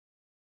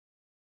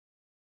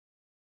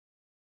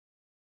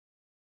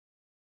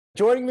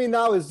Joining me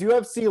now is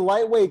UFC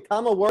Lightweight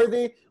Khama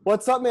Worthy.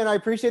 What's up, man? I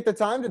appreciate the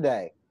time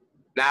today.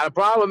 Not a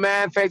problem,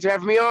 man. Thanks for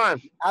having me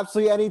on.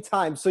 Absolutely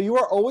anytime. So you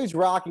are always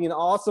rocking an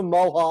awesome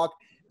mohawk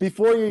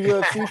before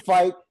your UFC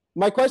fight.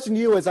 My question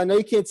to you is, I know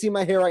you can't see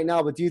my hair right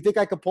now, but do you think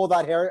I could pull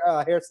that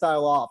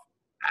hairstyle off?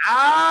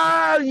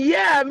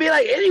 Yeah. I mean,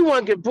 like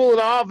anyone can pull it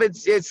off.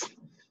 It's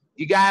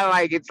you gotta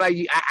like. It's like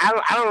I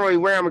don't really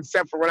wear them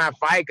except for when I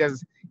fight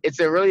because it's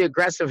a really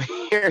aggressive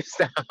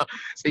hairstyle.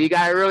 So you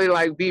gotta really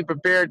like be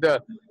prepared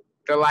to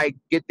like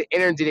get the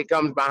energy that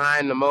comes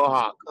behind the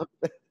mohawk.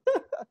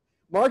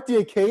 Mark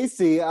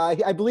Diacasey,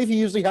 I believe he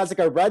usually has like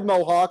a red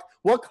mohawk.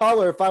 What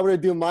color, if I were to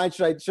do mine,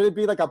 should it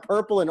be like a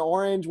purple and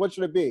orange? What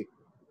should it be?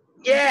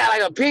 Yeah,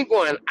 like a pink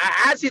one.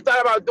 I actually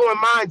thought about doing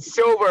mine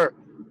silver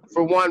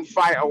for one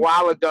fight a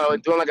while ago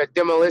and doing like a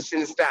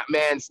demolition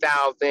man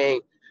style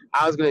thing.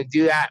 I was gonna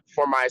do that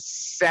for my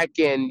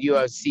second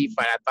UFC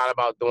fight. I thought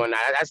about doing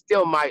that. I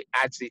still might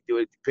actually do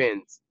it.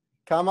 Depends.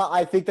 Khama,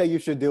 I think that you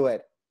should do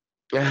it.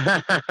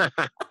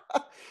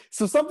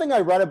 So something I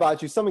read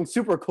about you, something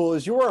super cool,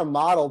 is you were a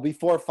model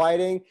before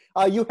fighting.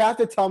 You have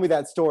to tell me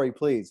that story,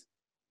 please.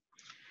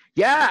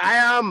 Yeah,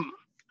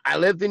 I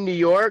lived in New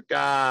York. It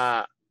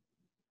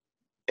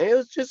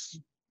was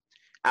just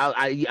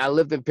I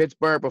lived in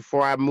Pittsburgh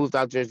before I moved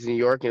out there to New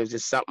York, and it was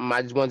just something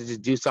I just wanted to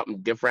just do something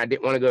different. I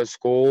didn't want to go to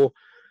school,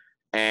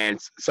 and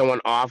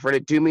someone offered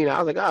it to me, and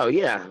I was like, oh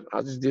yeah,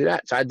 I'll just do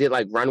that. So I did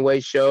like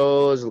runway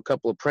shows, a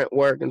couple of print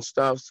work and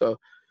stuff. So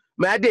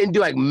I mean, I didn't do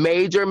like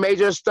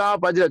major stuff.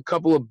 I did a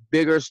couple of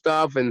bigger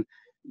stuff, and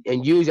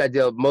usually I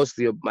did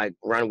mostly like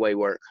runway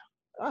work.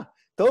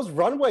 Those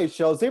runway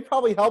shows, they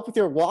probably help with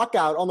your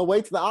walkout on the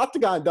way to the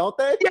octagon, don't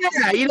they?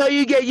 Yeah,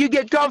 you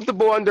get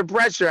comfortable under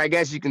pressure, I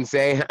guess you can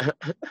say.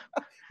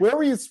 Where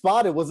were you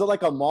spotted? Was it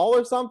like a mall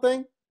or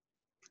something?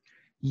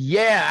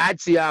 Yeah,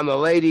 actually, the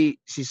lady,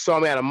 she saw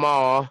me at a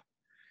mall,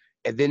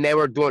 and then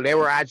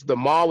the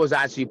mall was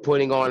actually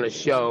putting on a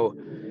show,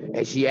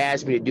 and she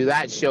asked me to do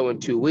that show in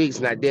 2 weeks,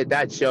 and I did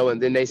that show,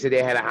 and then they said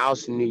they had a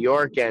house in New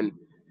York, and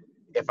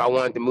if I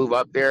wanted to move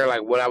up there,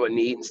 like what I would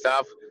need and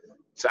stuff.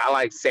 So I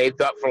like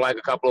saved up for like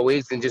a couple of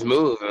weeks and just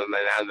moved, and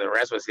then the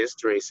rest was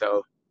history.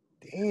 So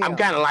Damn. I'm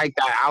kind of like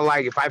that. I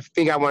like if I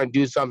think I want to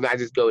do something, I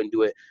just go and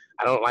do it.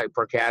 I don't like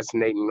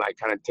procrastinating, like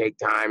kind of take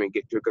time and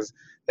get through it, because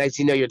next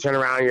you know you're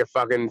turning around and you're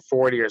fucking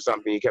 40 or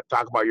something. You kept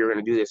talking about you're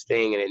going to do this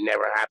thing and it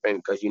never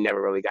happened because you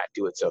never really got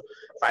to it. So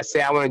if I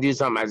say I want to do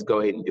something, I just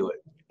go ahead and do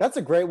it. That's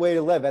a great way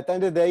to live. At the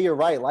end of the day, you're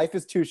right. Life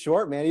is too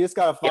short, man. You just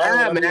got to follow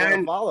whatever you want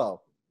to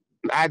follow.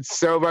 That's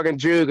so fucking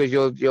true, because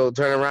you'll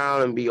turn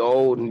around and be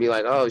old and be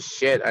like, oh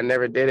shit, I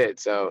never did it.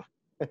 So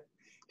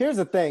here's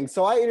the thing.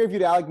 So I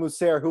interviewed Alec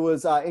Musser, who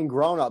was in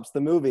Grown Ups,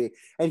 the movie,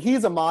 and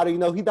he's a model. You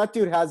know, that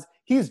dude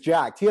he's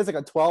jacked. He has like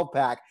a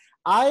 12-pack.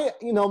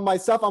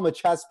 Myself, I'm a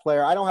chess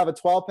player. I don't have a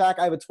 12-pack.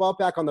 I have a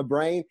 12-pack on the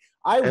brain.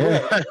 I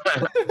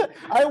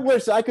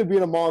wish I could be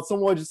in a mall and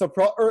someone would just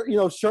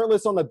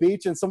shirtless on the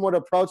beach, and someone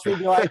would approach me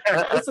and be like,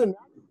 listen,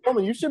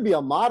 woman, you should be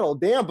a model.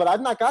 Damn, but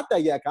I've not got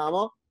that yet,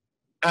 Khama.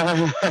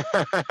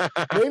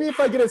 Maybe if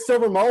I get a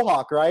silver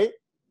mohawk, right?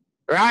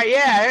 Right,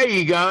 yeah, there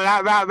you go.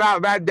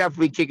 That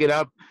definitely kick it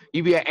up.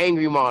 You'd be an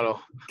angry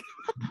model.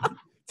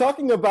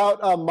 Talking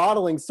about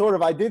modeling, sort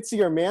of, I did see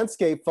your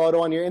Manscaped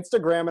photo on your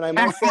Instagram, and I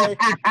must say,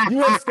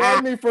 you have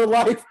scarred me for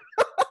life.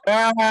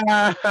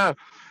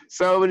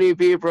 So many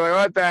people are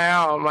like, what the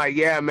hell? I'm like,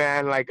 yeah,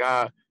 man. Like,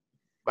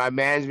 my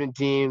management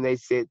team, they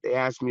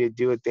asked me to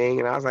do a thing,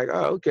 and I was like,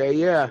 oh, okay,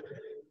 yeah.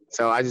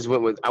 So I just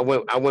went with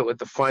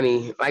the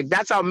funny. Like,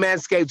 that's how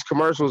Manscaped's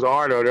commercials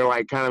are, though. They're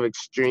like kind of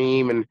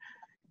extreme and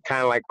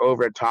kind of like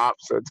over the top.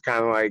 So it's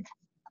kind of like,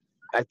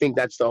 I think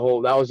that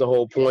was the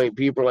whole point.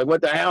 People are like,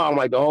 what the hell? I'm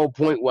like, the whole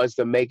point was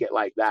to make it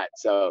like that.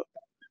 So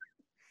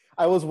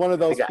I was one of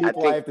those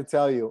people, I have to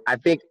tell you. I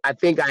think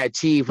I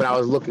achieved what I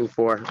was looking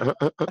for.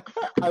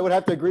 I would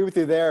have to agree with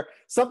you there.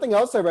 Something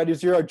else I read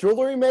is you're a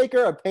jewelry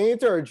maker, a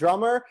painter, a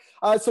drummer.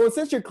 So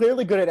since you're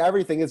clearly good at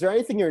everything, is there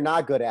anything you're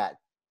not good at?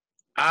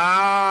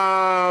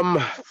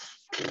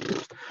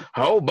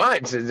 Whole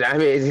bunch. I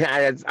mean,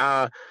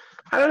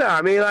 I don't know.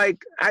 I mean,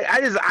 like, I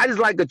just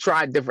like to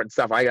try different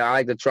stuff. I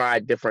like to try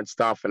different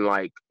stuff and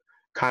like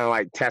kind of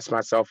like test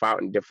myself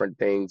out in different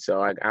things.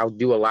 So I'll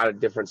do a lot of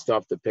different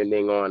stuff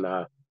depending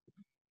on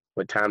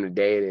what time of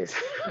day it is.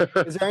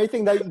 Is there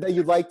anything that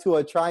you'd like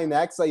to try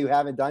next that you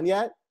haven't done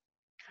yet?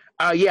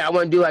 Yeah, I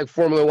want to do like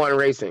Formula One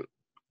racing.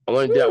 I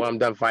want to do that when I'm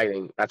done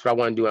fighting. That's what I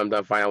want to do when I'm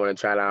done fighting. I want to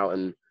try it out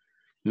and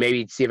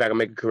maybe see if I can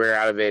make a career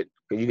out of it,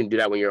 because you can do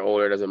that when you're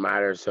older. It doesn't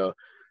matter. So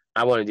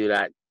I want to do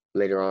that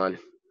later on.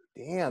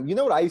 Damn. You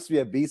know what I used to be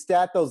a beast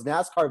at? Those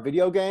NASCAR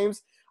video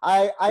games.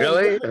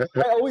 Really?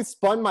 I always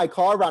spun my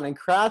car around and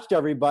crashed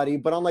everybody,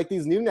 but on like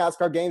these new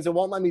NASCAR games, it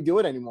won't let me do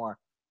it anymore.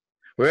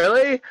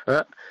 Really?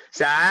 So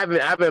I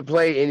haven't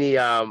played any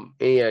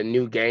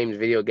new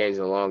video games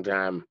in a long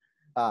time.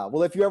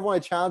 Well, if you ever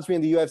want to challenge me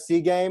in the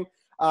UFC game,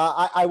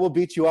 I will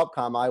beat you up,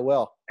 Khama. I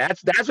will.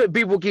 That's what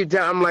people keep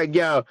telling. I'm like,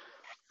 yo,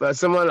 but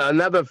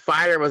another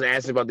fighter was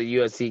asking about the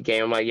UFC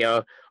game. I'm like,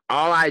 yo,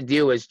 all I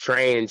do is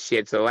train and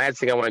shit. So the last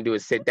thing I want to do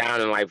is sit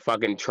down and like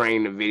fucking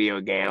train the video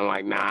game. I'm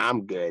like, nah,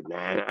 I'm good,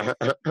 man.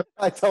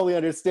 I totally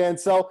understand.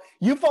 So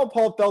you fought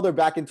Paul Felder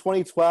back in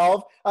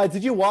 2012.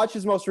 Did you watch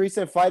his most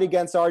recent fight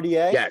against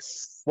RDA?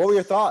 Yes. What were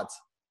your thoughts?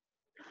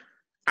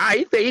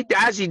 He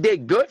actually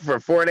did good for a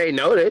 4-day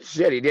notice.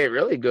 Shit, he did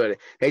really good.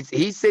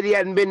 He said he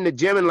hadn't been in the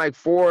gym in like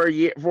 4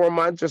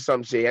 months or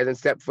some shit. He hasn't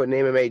stepped foot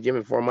in an MMA gym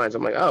in 4 months.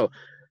 I'm like, oh,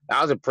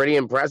 that was a pretty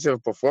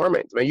impressive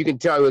performance. I mean, you can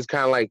tell he was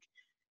kind of like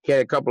he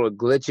had a couple of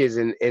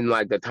glitches in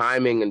like the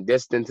timing and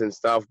distance and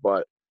stuff,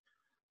 but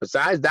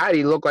besides that,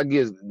 he looked like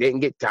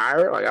didn't get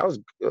tired. Like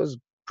it was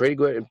pretty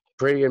good,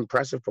 pretty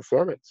impressive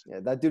performance. Yeah,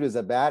 that dude is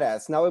a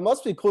badass. Now, it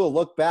must be cool to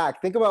look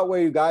back. Think about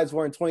where you guys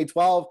were in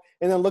 2012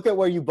 and then look at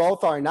where you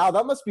both are now.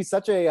 That must be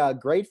such a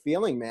great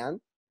feeling, man.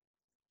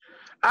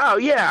 Oh,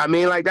 yeah. I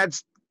mean, like,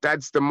 that's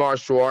the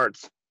martial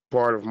arts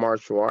part of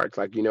martial arts.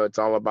 Like, it's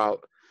all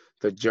about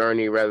the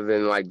journey rather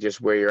than, like,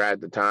 just where you're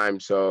at the time.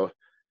 So,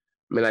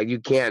 I mean, like, you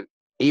can't,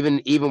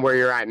 even where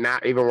you're at now,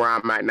 even where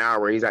I'm at now,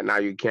 where he's at now,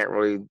 you can't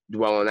really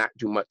dwell on that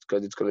too much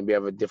because it's going to be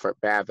of a different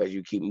path as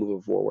you keep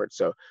moving forward.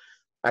 So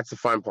that's the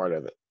fun part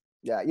of it.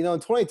 Yeah, in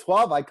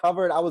 2012,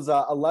 I was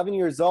 11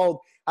 years old.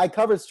 I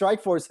covered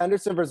Strikeforce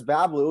Henderson versus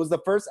Bablu. It was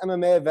the first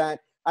MMA event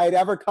I had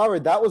ever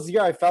covered. That was the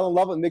year I fell in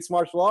love with mixed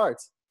martial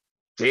arts.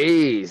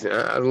 Jeez,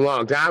 a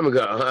long time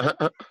ago.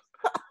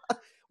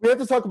 We have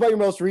to talk about your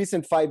most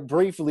recent fight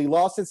briefly.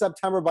 Lost in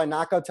September by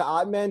knockout to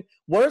Ottman.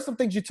 What are some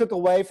things you took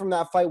away from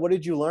that fight? What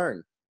did you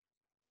learn?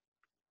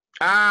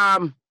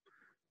 I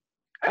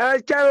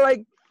kind of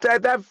like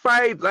that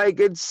fight. Like,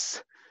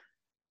 it's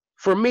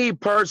for me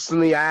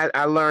personally.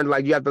 I learned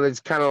like you have to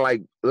just kind of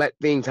like let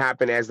things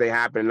happen as they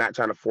happen, and not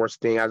trying to force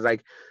things. I was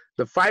like,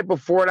 the fight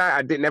before that,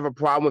 I didn't have a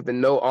problem with the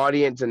no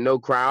audience and no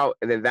crowd,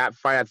 and then that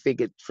fight, I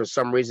think for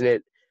some reason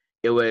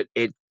it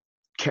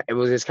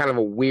was just kind of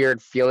a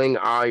weird feeling,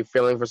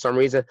 feeling for some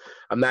reason.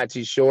 I'm not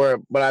too sure,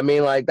 but I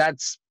mean, like,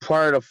 that's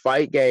part of the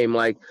fight game.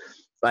 Like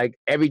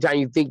every time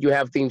you think you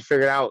have things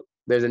figured out,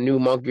 there's a new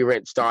monkey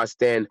wrench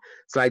tossed in.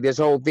 It's like this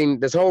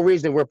whole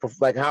reason we're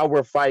like how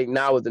we're fighting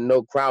now with the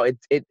no crowd.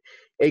 It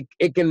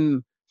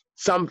can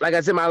like I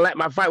said,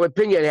 my fight with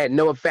Pena had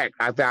no effect.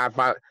 After I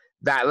fought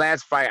that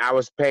last fight, I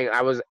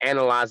was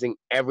analyzing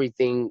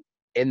everything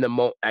in the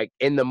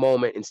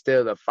moment instead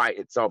of the fight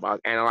itself. I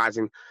was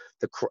analyzing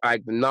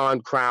the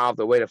non-crowd,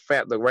 the way the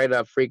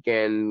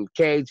freaking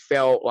cage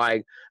felt.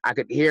 Like I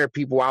could hear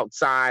people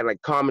outside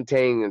like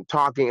commentating and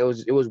talking. It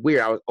was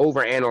weird. I was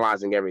over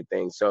analyzing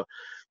everything. So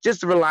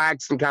just to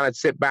relax and kind of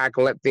sit back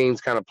and let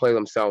things kind of play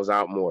themselves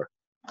out more.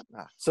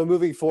 So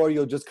moving forward,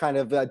 you'll just kind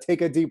of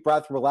take a deep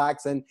breath,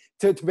 relax, and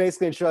to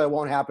basically ensure that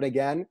won't happen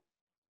again.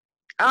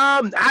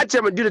 I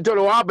try to do the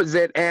total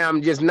opposite, and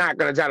I'm just not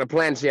gonna try to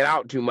plan shit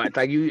out too much.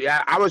 Like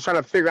I was trying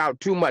to figure out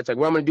too much. Like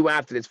what I'm gonna do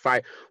after this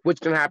fight, what's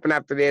gonna happen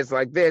after this,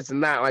 like this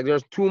and that. Like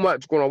there's too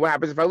much going on. What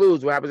happens if I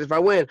lose? What happens if I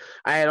win?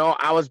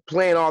 I was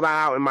playing all that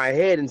out in my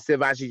head instead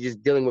of actually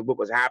just dealing with what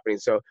was happening.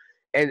 So,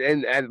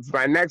 and for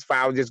my next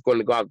fight, I was just going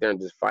to go out there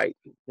and just fight,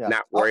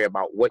 not worry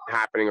about what's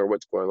happening or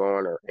what's going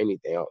on or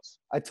anything else.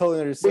 I totally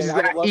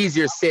understand. Which is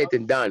easier said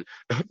than done.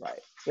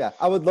 Right. Yeah,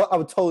 I would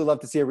totally love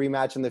to see a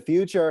rematch in the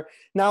future.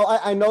 Now,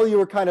 I know you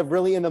were kind of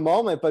really in the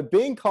moment, but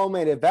being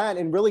co-main event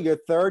and really your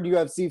third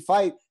UFC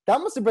fight,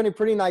 that must have been a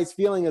pretty nice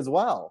feeling as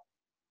well.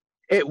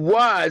 It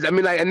was. I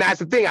mean, like, and that's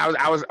the thing.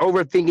 I was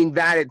overthinking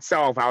that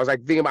itself. I was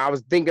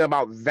thinking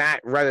about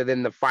that rather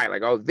than the fight.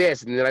 Like, oh,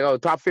 this, and then like, oh,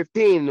 top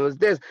 15. It was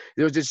this.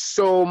 There was just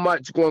so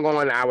much going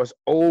on. I was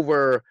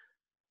over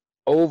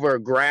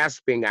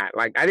grasping at.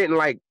 Like, I didn't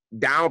like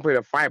downplay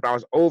the fight, but I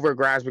was over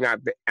grasping at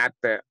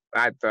the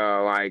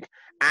like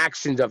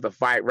actions of the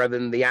fight rather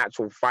than the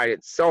actual fight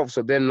itself.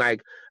 So then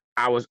like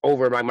I was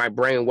over, like my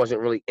brain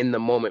wasn't really in the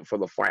moment for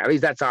the fight. At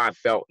least that's how I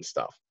felt and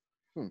stuff.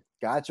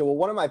 Gotcha. Well,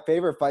 one of my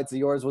favorite fights of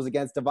yours was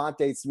against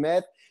Devontae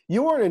Smith.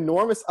 You were an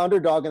enormous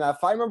underdog in that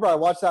fight. I remember I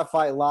watched that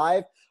fight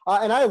live,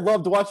 and I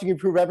loved watching you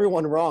prove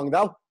everyone wrong.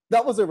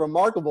 That was a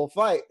remarkable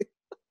fight.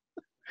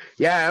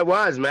 Yeah, it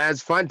was, man.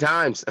 It's fun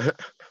times.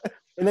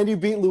 And then you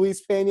beat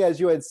Luis Pena, as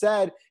you had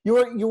said. You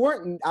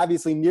weren't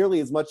obviously nearly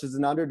as much as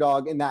an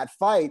underdog in that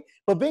fight,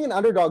 but being an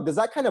underdog, does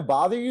that kind of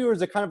bother you, or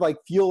is it kind of like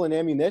fuel and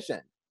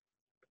ammunition?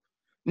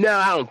 No,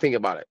 I don't think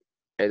about it.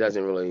 It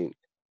doesn't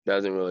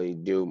really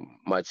do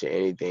much of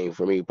anything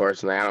for me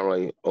personally. I don't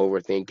really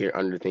overthink it,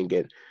 underthink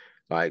it.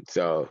 Like,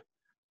 so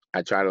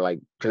I try to, like,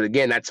 because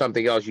again, that's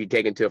something else you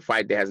take into a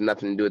fight that has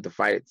nothing to do with the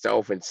fight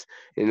itself. And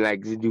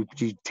like you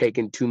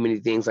taking too many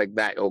things like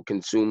that, it'll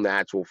consume the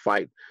actual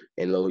fight,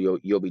 and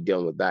you'll be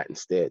dealing with that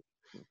instead.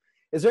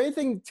 Is there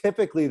anything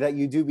typically that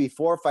you do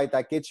before a fight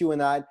that gets you in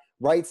that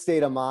right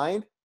state of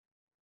mind?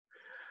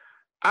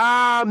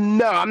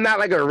 No, I'm not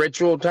like a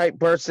ritual type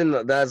person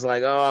that does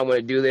like, oh, I'm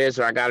gonna do this,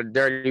 or I got a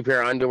dirty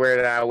pair of underwear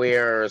that I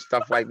wear, or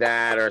stuff like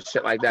that, or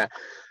shit like that.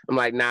 I'm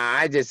like, nah,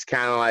 I just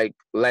kind of like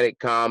let it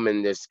come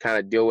and just kind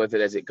of deal with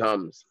it as it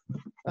comes.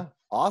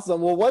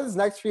 Awesome. Well, what is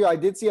next for you? I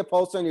did see a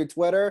post on your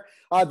Twitter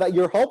that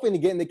you're hoping to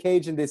get in the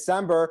cage in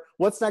December.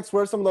 What's next?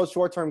 What are some of those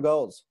short-term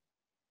goals?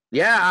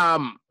 Yeah,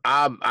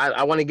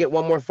 I want to get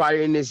one more fight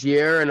in this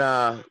year,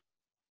 and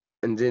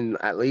then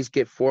at least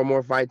get 4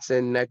 more fights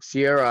in next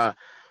year.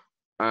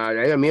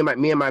 Yeah, me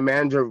and my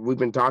manager, we've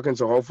been talking,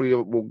 so hopefully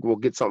we'll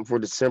get something for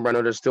December. I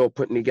know they're still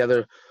putting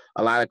together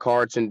a lot of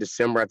cards in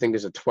December. I think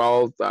there's a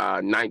 12th,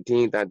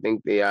 19th. I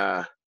think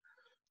the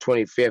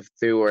 25th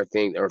too, or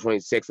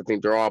 26th. I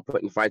think they're all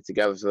putting fights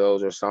together for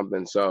those or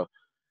something. So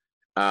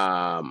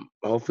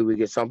hopefully we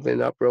get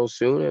something up real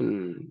soon,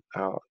 and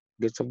I'll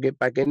get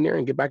back in there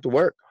and get back to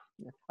work.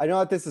 I know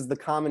that this is the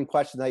common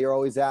question that you're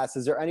always asked.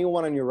 Is there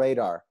anyone on your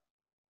radar?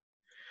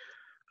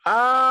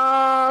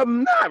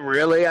 Not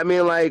really. I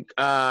mean,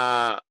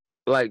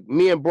 like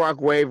me and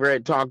Brock Waver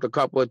had talked a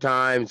couple of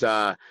times.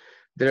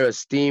 Did a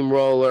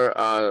steamroller.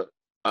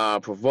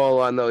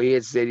 Provola, I know he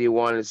had said he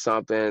wanted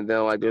something. And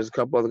then like there's a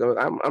couple other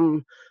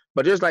guys.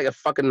 But there's like a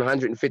fucking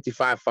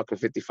 155 fucking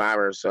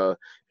 55ers. So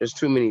there's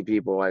too many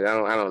people. Like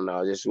I don't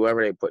know. Just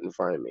whoever they put in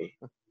front of me.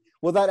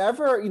 Will that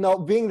ever,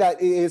 being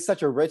that it is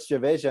such a rich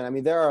division, I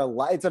mean, there are a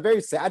lot, it's a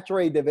very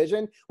saturated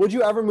division. Would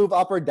you ever move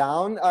up or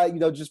down,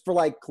 just for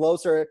like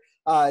closer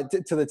to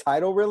the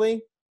title,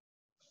 really?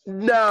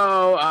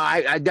 No,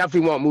 I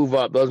definitely won't move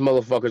up. Those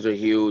motherfuckers are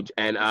huge.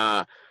 And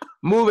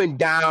moving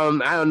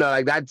down, I don't know.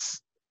 Like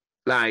that's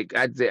like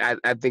I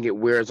think it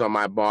wears on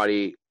my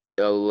body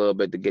a little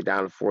bit to get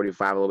down to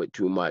 45, a little bit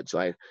too much.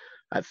 Like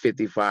at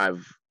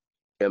 55,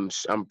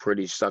 I'm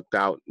pretty sucked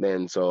out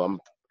then. So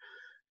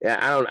yeah,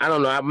 I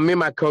don't know. Me and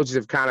my coaches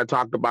have kind of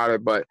talked about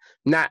it, but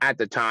not at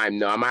the time.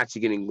 No, I'm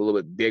actually getting a little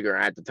bit bigger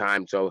at the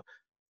time. So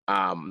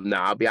no,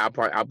 I'll be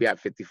at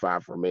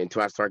 55 for me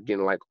until I start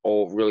getting like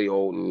old, really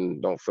old,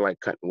 and don't feel like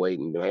cutting weight.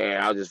 And hey,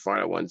 I'll just fight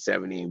at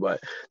 170.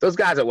 But those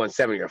guys at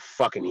 170 are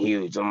fucking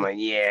huge. I'm like,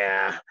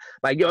 yeah,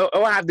 like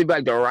it'll have to be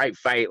like the right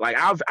fight. Like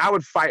I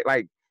would fight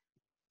like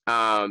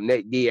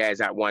Nate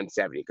Diaz at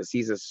 170 because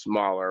he's a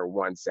smaller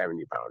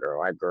 170 pounder,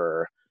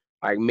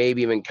 like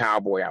maybe even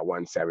Cowboy at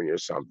 170 or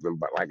something,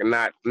 but like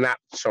not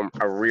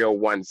a real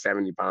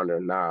 170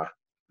 pounder. Nah,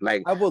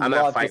 like I would I'm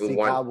not love to fighting see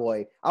one.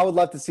 Cowboy. I would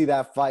love to see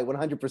that fight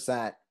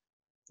 100%.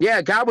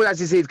 Yeah, Cowboy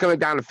actually said he's coming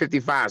down to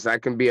 55, so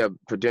that can be a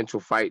potential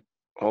fight.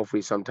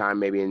 Hopefully, sometime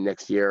maybe in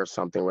next year or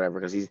something, whatever.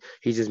 Because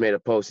he just made a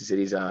post. He said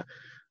he's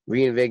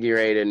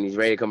reinvigorated and he's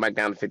ready to come back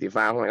down to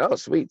 55. I'm like, oh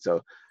sweet.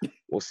 So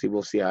we'll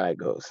see how that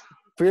goes.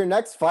 For your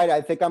next fight,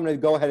 I think I'm going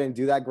to go ahead and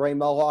do that gray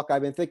mohawk.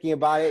 I've been thinking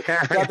about it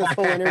throughout this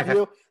whole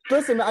interview.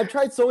 Listen, I've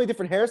tried so many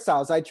different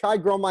hairstyles. I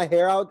tried growing my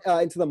hair out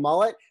into the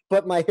mullet,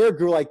 but my hair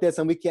grew like this,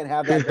 and we can't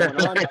have that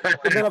going on.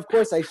 And then, of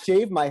course, I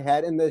shaved my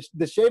head, and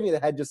the shaving of the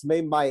head just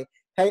made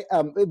it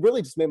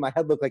really just made my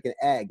head look like an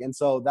egg. And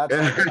so that's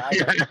something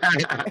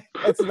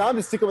and so now I'm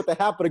just sticking with the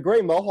hat, but a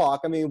gray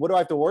mohawk, I mean, what do I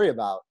have to worry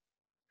about?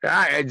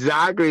 Yeah,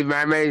 exactly,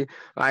 man.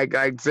 Like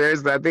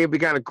seriously, I think it'd be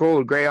kind of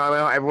cool. Gray all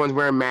out, everyone's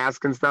wearing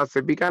masks and stuff. So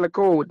it'd be kind of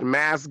cool with the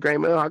mask, gray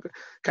mohawk,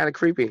 kind of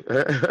creepy.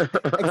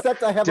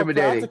 Except I have a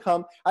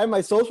practicum. I have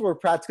my social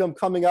work practicum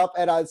coming up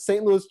at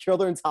St. Louis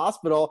Children's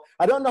Hospital.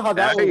 I don't know how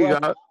that would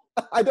work.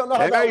 I don't know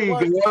how that would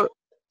work. Go.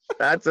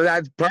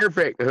 That's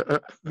perfect.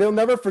 They'll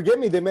never forget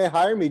me. They may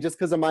hire me just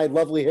because of my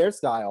lovely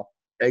hairstyle.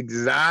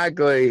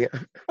 Exactly.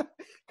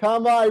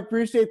 Khama, I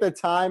appreciate the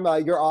time.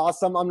 You're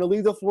awesome. I'm going to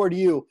leave the floor to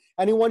you.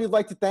 Anyone you'd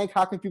like to thank,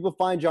 how can people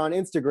find you on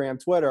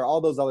Instagram, Twitter,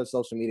 all those other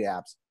social media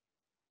apps?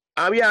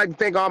 Yeah, I can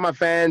thank all my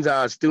fans,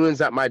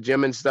 students at my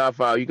gym and stuff.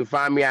 You can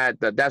find me at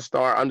the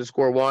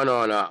Deathstar_1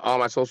 on all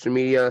my social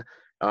media.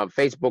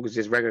 Facebook is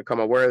just regular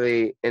Khama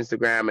Worthy.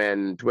 Instagram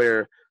and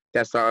Twitter,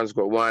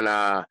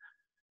 Deathstar_1.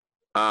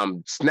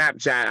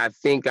 Snapchat, I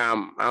think I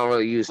don't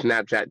really use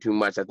Snapchat too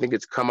much. I think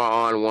it's Khama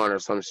on 1 or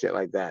some shit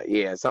like that.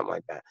 Yeah, something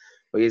like that.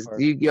 But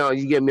you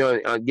get me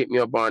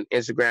up on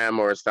Instagram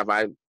or stuff.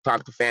 I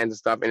talk to fans and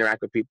stuff,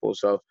 interact with people.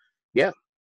 So yeah.